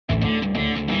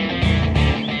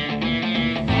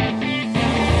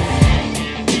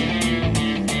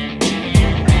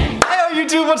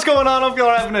what's going on? Hope y'all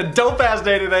are having a dope ass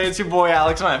day today. It's your boy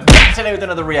Alex and I'm back today with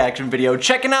another reaction video.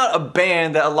 Checking out a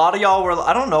band that a lot of y'all were,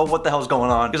 I don't know what the hell's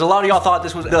going on, because a lot of y'all thought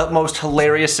this was the most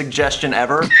hilarious suggestion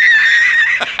ever.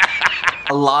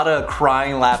 A lot of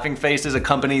crying, laughing faces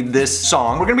accompanied this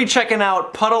song. We're gonna be checking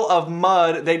out Puddle of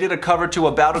Mud. They did a cover to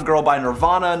About a Girl by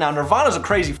Nirvana. Now, Nirvana's a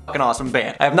crazy fucking awesome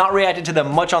band. I have not reacted to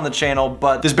them much on the channel,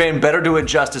 but this band better do it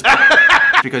justice.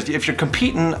 Because if you're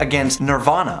competing against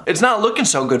Nirvana, it's not looking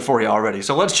so good for you already.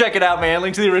 So let's check it out, man.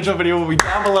 Link to the original video will be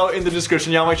down below in the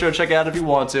description. Y'all make sure to check it out if you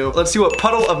want to. Let's see what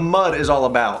Puddle of Mud is all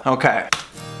about. Okay.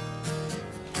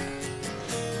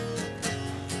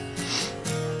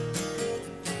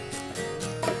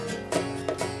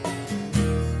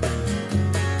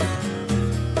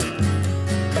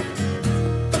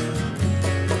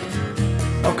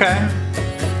 Okay.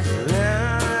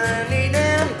 I need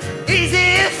an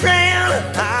easy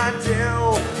friend, I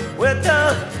do, with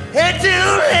a head to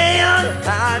hand,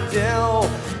 I do,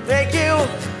 make you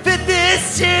fit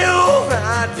this shoe,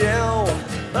 I do,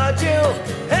 but you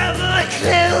have a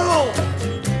clue,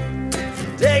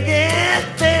 take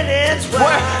it, then it's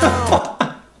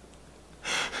wild.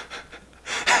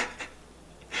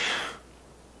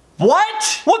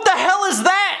 What? What the hell is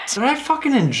that? Did I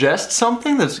fucking ingest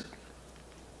something that's...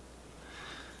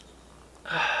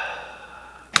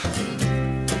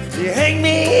 You hang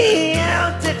me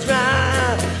out to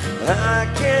dry, I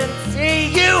can see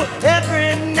you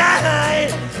every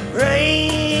night,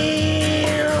 rain,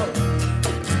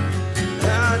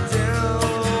 I do,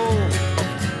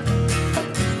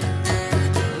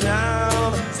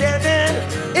 I'm standing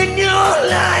in your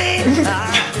line, I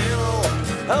do,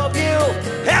 hope you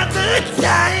have the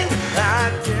time, I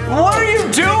do. What are you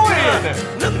doing?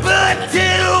 Number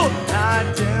two, I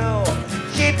do,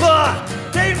 keep on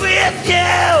stay with you.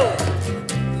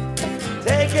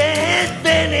 Take it,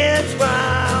 finish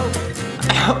wild.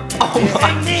 Oh my.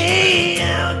 Take me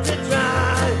out to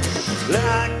dry.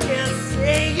 I can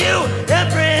see you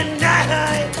every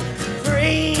night.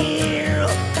 Free.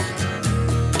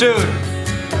 Dude.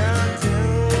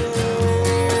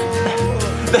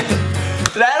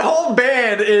 That whole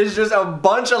band is just a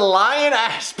bunch of lying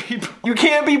ass people. You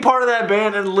can't be part of that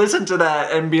band and listen to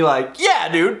that and be like, yeah,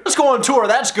 dude, let's go on tour,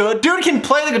 that's good. Dude can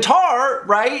play the guitar,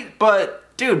 right? But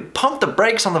dude, pump the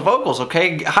brakes on the vocals,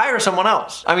 okay? Hire someone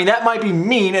else. I mean, that might be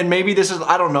mean, and maybe this is,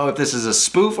 I don't know if this is a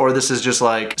spoof or this is just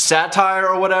like satire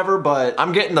or whatever, but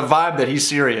I'm getting the vibe that he's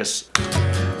serious.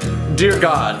 Dear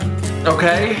God,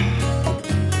 okay?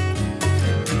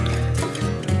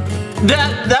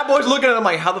 That boy's looking at him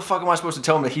like, how the fuck am I supposed to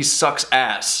tell him that he sucks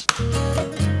ass?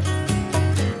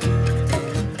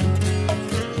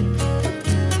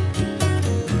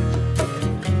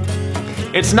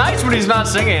 It's nice when he's not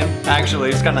singing, actually.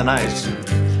 It's kind of nice.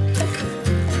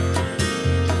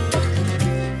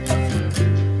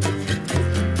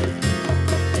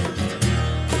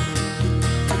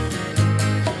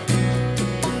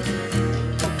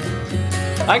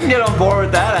 I can get on board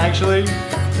with that, actually.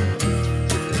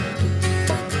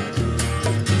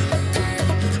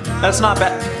 That's not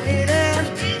bad.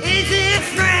 Easy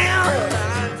friend,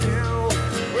 I do,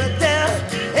 with the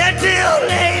head to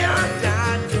land, I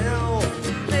do,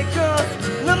 make a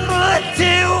number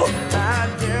two, I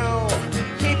do,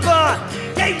 keep on,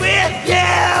 stay with you.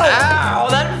 Ow,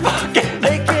 that fucking...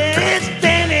 Make it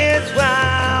stand as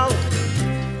wild.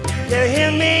 You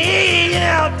hear me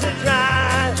out to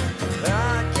dry.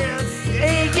 I can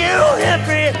see you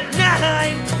every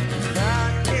night.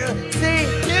 I can see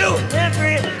you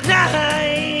every night.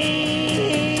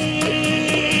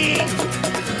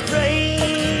 Rain.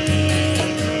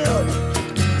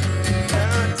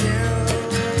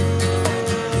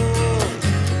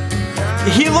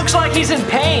 He looks like he's in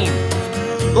pain.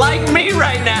 Like me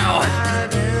right now.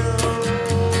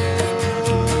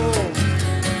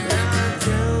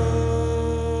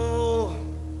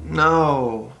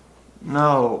 No.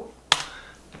 No.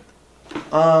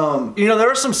 You know, there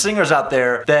are some singers out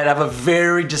there that have a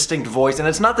very distinct voice, and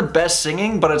it's not the best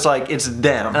singing, but it's like, it's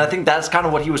them. And I think that's kind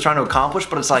of what he was trying to accomplish,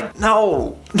 but it's like,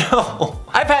 no, no.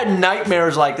 I've had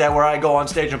nightmares like that where I go on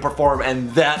stage and perform,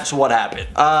 and that's what happened.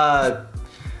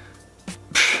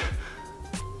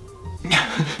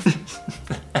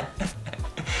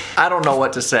 I don't know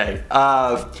what to say.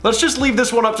 Let's just leave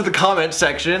this one up to the comment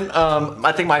section.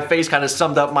 I think my face kind of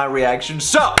summed up my reaction.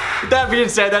 So, with that being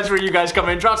said, that's where you guys come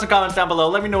in. Drop some comments down below.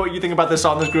 Let me know what you think about this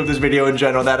song, this group, this video in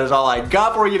general. That is all I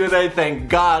got for you today, thank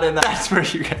God. And that's where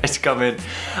you guys come in.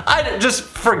 I just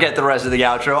forget the rest of the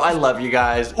outro. I love you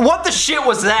guys. What the shit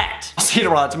was that? I'll see you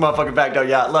tomorrow. It's a motherfucking fact, though.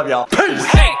 Yeah, love y'all. Peace.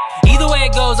 Hey, either way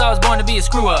it goes, was born to be a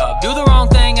screw up. Do the wrong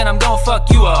thing and I'm gon' fuck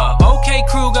you up. Okay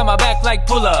crew, got my back like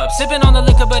pull up. Sipping on the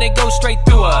liquor but it goes straight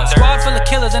through us. Squad full of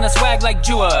killers and a swag like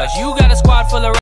Jewers. You got a squad full of